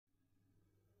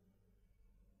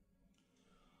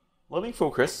Learning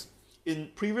focus.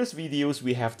 In previous videos,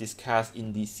 we have discussed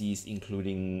indices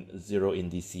including zero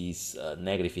indices,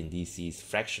 negative indices,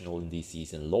 fractional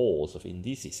indices, and laws of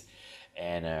indices.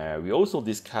 And we also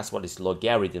discussed what is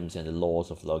logarithms and the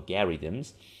laws of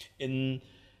logarithms. In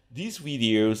these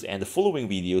videos and the following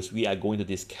videos, we are going to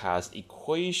discuss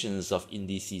equations of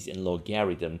indices and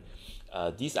logarithm.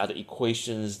 These are the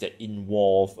equations that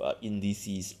involve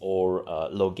indices or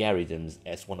logarithms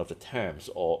as one of the terms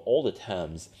or all the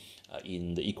terms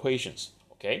in the equations.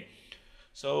 Okay,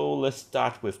 so let's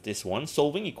start with this one,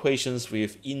 solving equations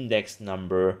with index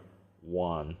number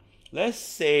 1. Let's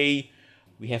say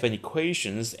we have an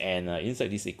equations, and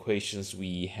inside these equations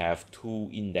we have two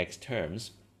index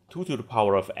terms, 2 to the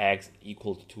power of x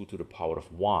equal to 2 to the power of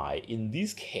y. In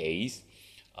this case,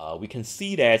 we can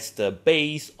see that the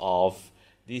base of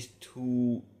these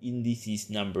two indices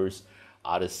numbers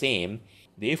are the same.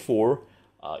 Therefore,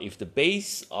 if the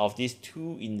base of these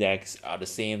two index are the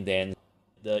same, then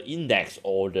the index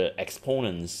or the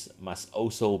exponents must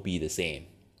also be the same.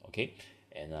 Okay,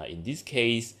 and in this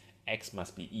case, x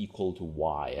must be equal to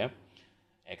y.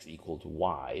 X equal to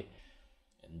y.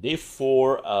 And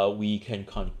therefore, we can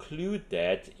conclude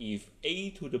that if a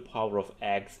to the power of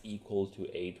x equal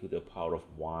to a to the power of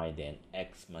y, then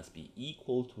x must be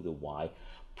equal to the y,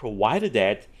 provided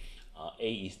that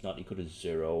a is not equal to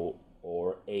 0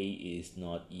 or a is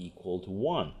not equal to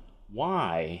 1.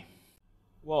 Why?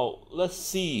 Well, let's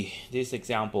see this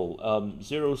example.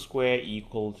 0 squared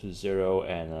equal to 0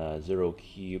 and 0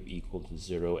 cubed equal to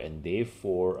 0, and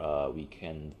therefore we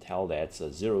can tell that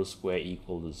 0 squared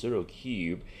equal to 0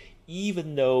 cubed,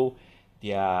 even though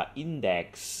their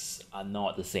index are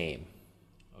not the same.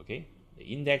 Okay, the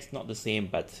index not the same,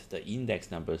 but the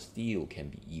index number still can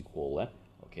be equal.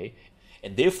 Okay,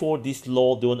 and therefore this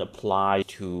law don't apply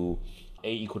to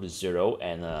a equal to 0,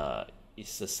 and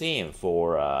it's the same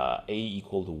for a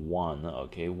equal to 1.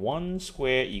 Okay, 1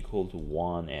 square equal to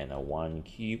 1, and 1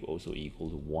 cube also equal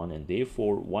to 1, and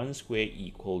therefore 1 square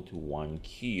equal to 1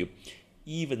 cube,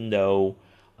 even though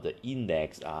the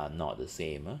index are not the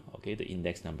same. Okay, the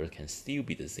index number can still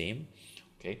be the same.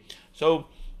 Okay, so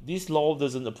this law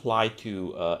doesn't apply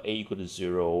to a equal to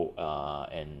 0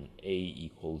 and a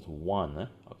equal to 1.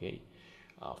 Okay,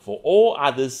 for all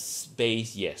other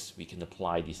base, yes, we can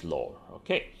apply this law.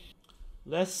 Okay,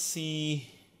 let's see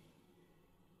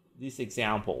this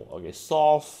example. Okay,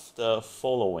 solve the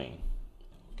following.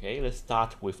 Okay, let's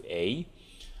start with a.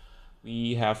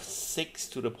 We have 6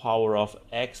 to the power of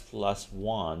x plus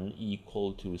 1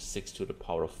 equal to 6 to the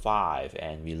power of 5,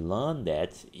 and we learned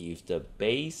that if the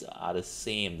base are the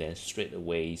same, then straight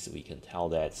away so we can tell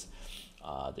that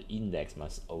the index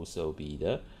must also be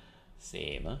the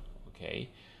same. Okay,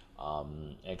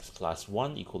 x plus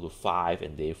 1 equal to 5,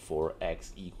 and therefore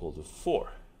x equal to 4.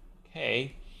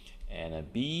 Okay,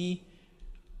 and b,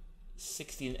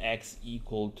 16x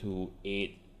equal to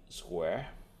 8 square.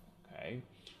 Okay,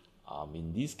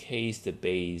 in this case the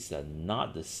base are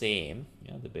not the same.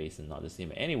 The base are not the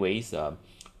same. Anyways,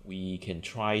 we can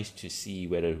try to see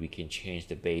whether we can change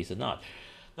the base or not.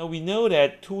 Now we know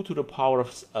that 2 to the power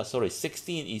of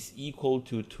 16 is equal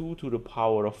to 2 to the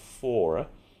power of 4.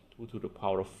 2 to the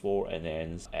power of 4, and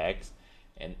then x,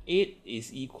 and 8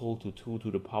 is equal to 2 to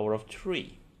the power of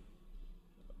 3.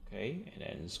 Okay, and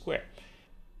then square.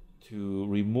 To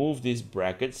remove these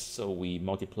brackets, so we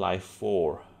multiply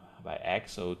 4 by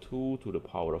x, so 2 to the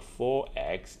power of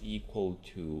 4x equal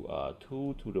to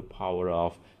 2 to the power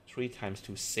of 3 times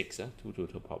 2, 6. 2 to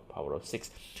the power of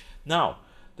 6. Now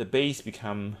the base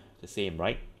become the same,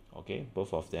 right? Okay,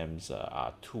 both of them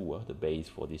are 2, the base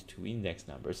for these two index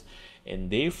numbers, and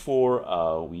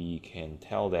therefore we can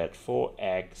tell that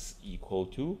 4x equal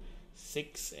to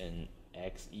 6 and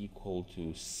x equal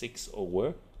to 6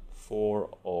 over 4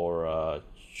 or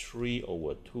 3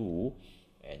 over 2,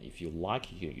 and if you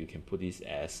like, you can put this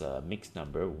as a mixed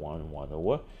number, 1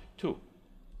 over 2.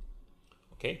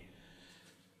 Okay,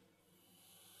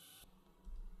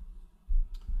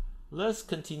 let's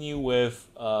continue with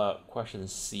question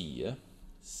C.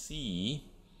 C,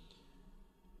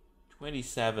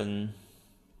 27x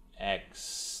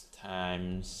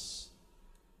times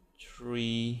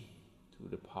 3 to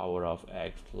the power of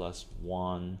x plus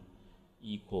 1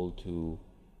 equal to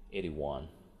 81.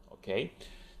 Okay,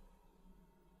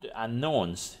 the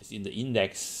unknowns is in the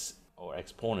index or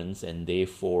exponents, and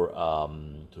therefore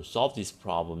to solve these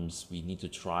problems we need to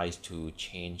try to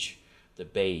change the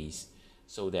base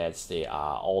so that they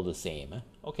are all the same.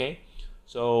 Okay,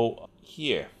 so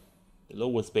here the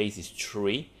lowest base is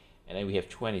 3, and then we have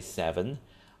 27.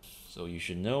 So you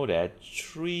should know that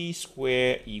 3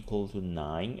 squared equal to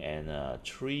 9, and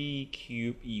 3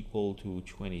 cubed equal to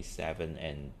 27,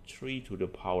 and 3 to the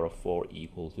power of 4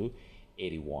 equal to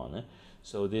 81.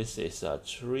 So this is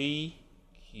 3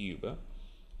 cubed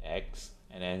x,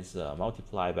 and then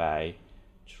multiply by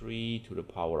 3 to the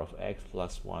power of x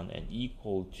plus 1 and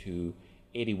equal to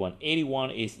 81.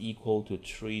 81 is equal to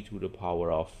 3 to the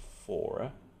power of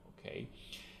 4. Okay,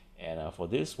 and for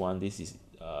this one, this is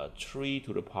 3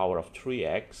 to the power of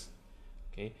 3x.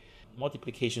 Okay,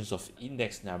 multiplications of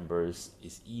index numbers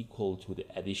is equal to the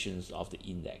additions of the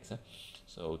index.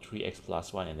 So 3x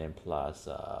plus 1 and then plus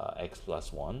x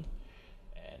plus 1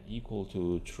 and equal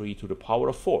to 3 to the power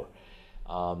of 4.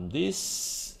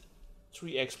 This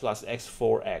 3x plus x,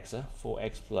 4x,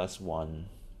 4x plus 1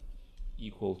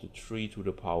 equal to 3 to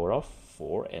the power of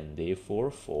 4, and therefore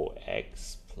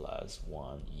 4x plus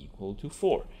 1 equal to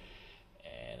 4.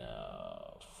 And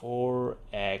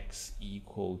 4x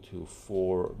equal to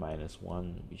 4 minus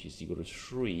 1, which is equal to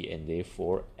 3, and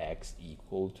therefore x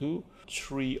equal to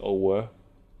 3 over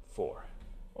 4.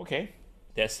 Okay,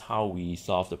 that's how we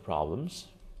solve the problems.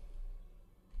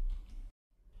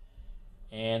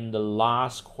 And the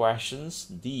last questions,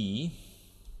 D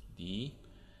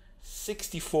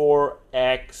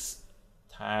 64x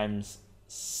times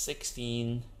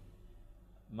 16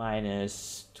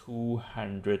 minus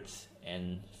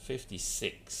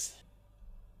 256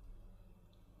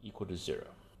 equal to 0.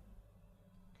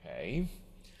 Okay.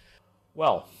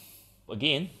 Well,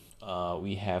 again,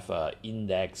 we have an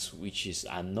index which is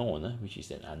unknown, and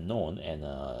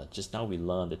just now we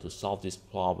learned that to solve these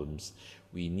problems,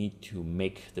 we need to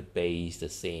make the base the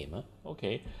same.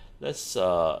 Okay, let's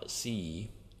see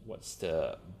what's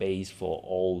the base for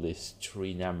all these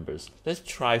three numbers. Let's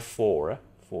try 4.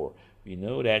 We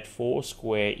know that 4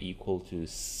 squared equal to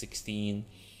 16,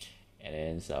 and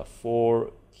then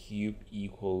 4 cubed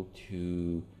equal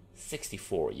to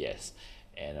 64, yes.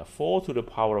 And 4 to the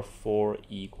power of 4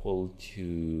 equal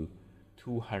to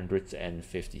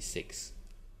 256.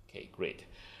 Okay, great.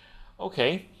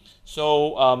 Okay,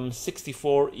 so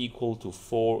 64 equal to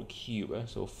 4 cubed.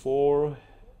 So 4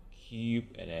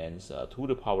 cubed and then to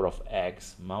the power of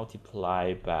x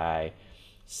multiplied by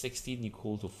 16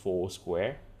 equal to 4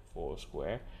 square.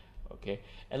 Okay,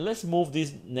 and let's move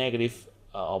this negative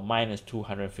or minus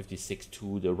 256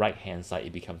 to the right hand side.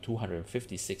 It becomes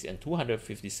 256, and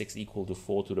 256 equal to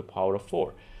 4 to the power of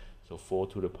 4. So 4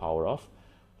 to the power of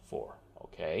 4.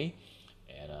 Okay,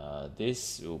 and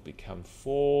this will become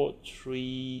 4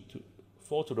 to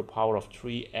the power of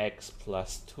 3x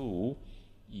plus 2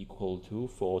 equal to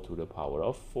 4 to the power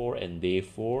of 4, and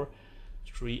therefore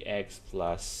 3x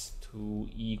plus 2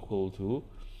 equal to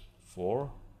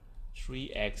 4.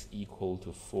 3x equal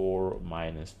to 4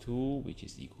 minus 2, which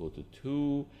is equal to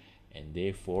 2, and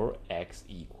therefore x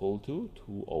equal to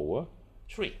 2 over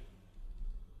 3.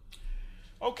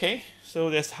 Okay, so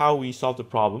that's how we solve the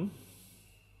problem.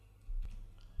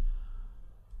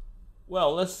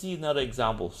 Well, let's see another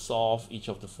example. Solve each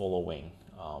of the following.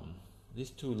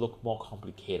 These two look more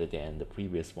complicated than the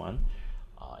previous one.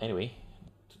 Anyway,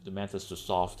 the methods to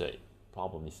solve the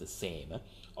problem is the same.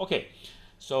 Okay,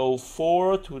 so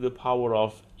 4 to the power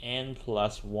of n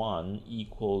plus 1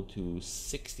 equal to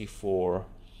 64.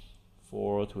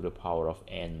 4 to the power of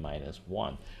n minus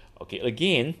 1. Okay,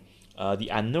 again, the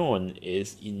unknown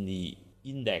is in the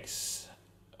index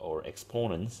or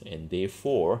exponents, and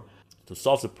therefore, to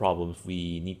solve the problem,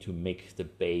 we need to make the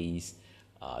base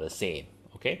the same.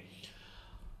 Okay,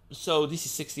 so this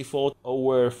is 64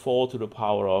 over 4 to the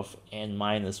power of n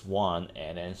minus 1,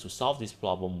 and then to solve this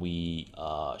problem, we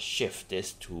shift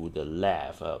this to the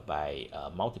left by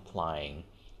multiplying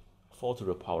 4 to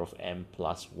the power of n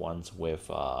plus 1 with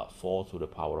 4 to the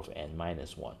power of n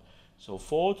minus 1. So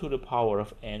 4 to the power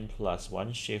of n plus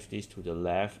 1, shift this to the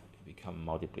left, become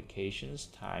multiplications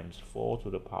times 4 to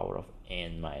the power of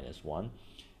n minus 1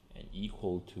 and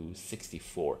equal to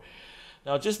 64.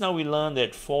 Now, just now we learned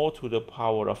that 4 to the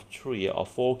power of 3 or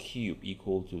 4 cubed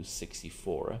equal to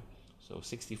 64. So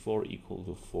 64 equal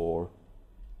to 4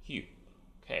 cubed.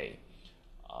 Okay.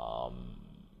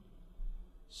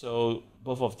 So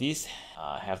both of these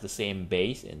have the same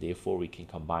base, and therefore we can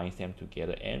combine them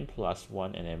together. N plus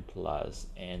 1 and n plus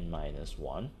n minus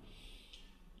 1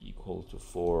 equal to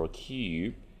 4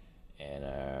 cubed. And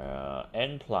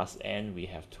n plus n, we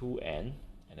have 2n.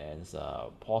 And then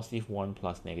positive 1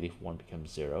 plus negative 1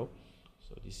 becomes 0.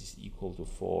 So this is equal to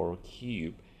 4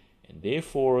 cubed. And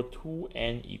therefore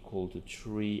 2n equal to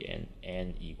 3 and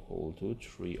n equal to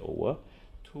 3 over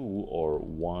 2, or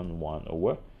 1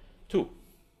 over 2.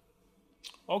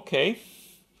 Okay,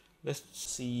 let's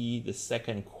see the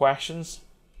second questions.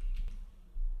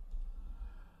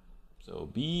 So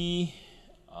b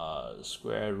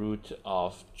square root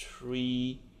of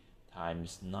 3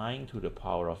 times 9 to the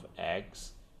power of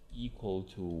x equal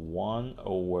to 1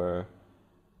 over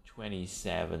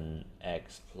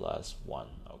 27x plus 1.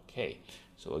 Okay,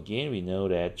 so again we know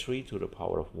that 3 to the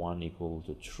power of 1 equal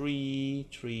to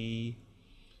 3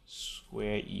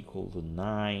 square equal to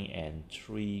 9, and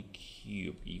 3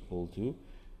 cube equal to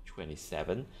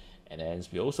 27. And then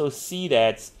we also see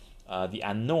that the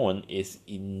unknown is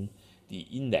in the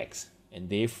index, and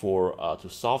therefore to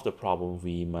solve the problem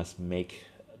we must make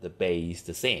the base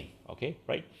the same. Okay,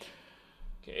 right?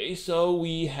 Okay, so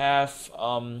we have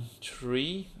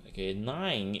 3. Okay,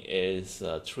 9 is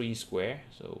 3 square,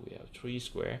 so we have 3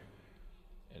 square,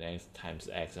 and then times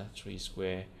x, 3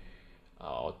 square,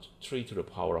 3 to the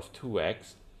power of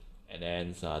 2x, and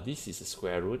then this is a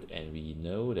square root, and we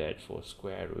know that for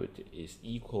square root is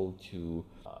equal to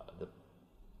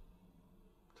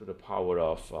the power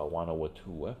of 1 over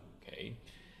 2. Okay,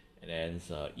 and then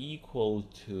equal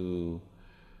to,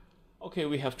 okay,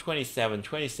 we have 27.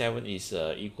 27 is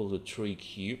equal to 3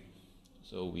 cube,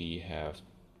 so we have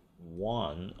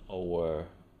 1 over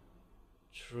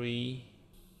 3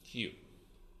 cube,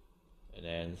 and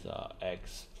then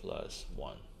x plus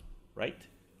 1, right?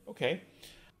 Okay,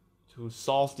 to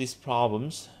solve these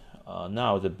problems,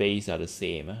 now the base are the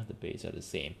same. The base are the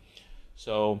same.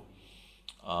 So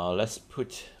let's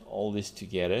put all this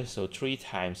together. So 3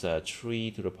 times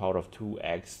 3 to the power of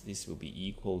 2x, this will be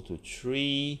equal to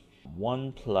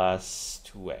 1 plus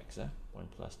 2x, 1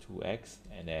 plus 2x,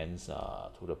 and then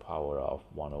to the power of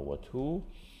 1 over 2,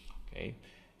 okay,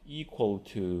 equal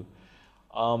to,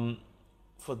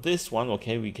 for this one,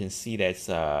 okay, we can see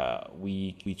that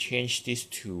we change this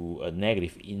to a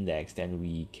negative index, then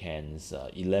we can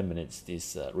eliminate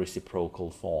this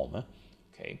reciprocal form.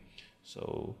 Okay,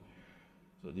 so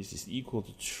this is equal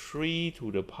to 3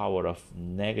 to the power of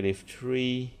negative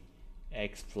 3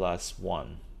 x plus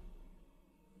 1.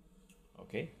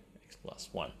 Okay, x plus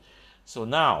 1. So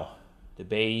now the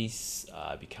base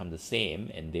become the same,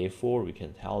 and therefore we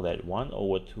can tell that 1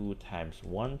 over 2 times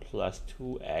 1 plus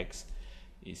 2x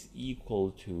is equal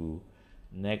to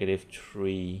negative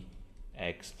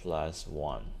 3x plus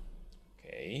 1.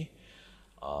 Okay,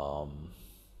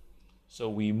 so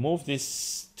we move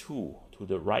this 2 to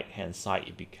the right hand side,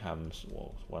 it becomes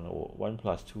 1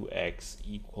 plus 2x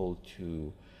equal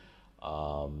to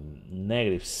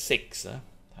negative 6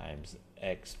 times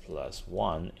x plus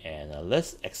 1, and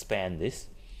let's expand this,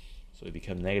 so it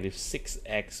becomes negative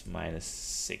 6x minus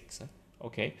 6.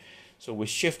 Okay, so we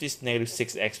shift this negative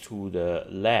 6x to the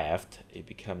left, it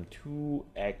becomes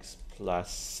 2x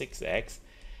plus 6x,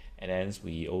 and then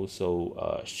we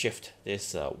also shift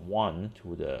this 1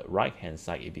 to the right hand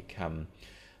side, it becomes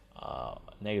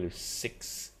negative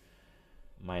 6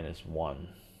 minus 1.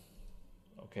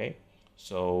 Okay,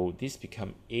 so this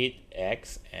become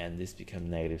 8x, and this become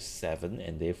negative 7,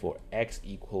 and therefore x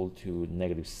equal to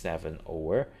negative 7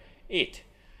 over 8.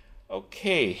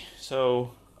 Okay,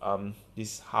 so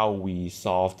this is how we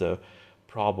solve the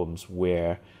problems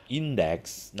where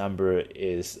index number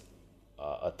is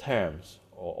a terms,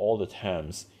 or all the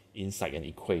terms inside an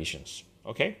equations.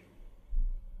 Okay.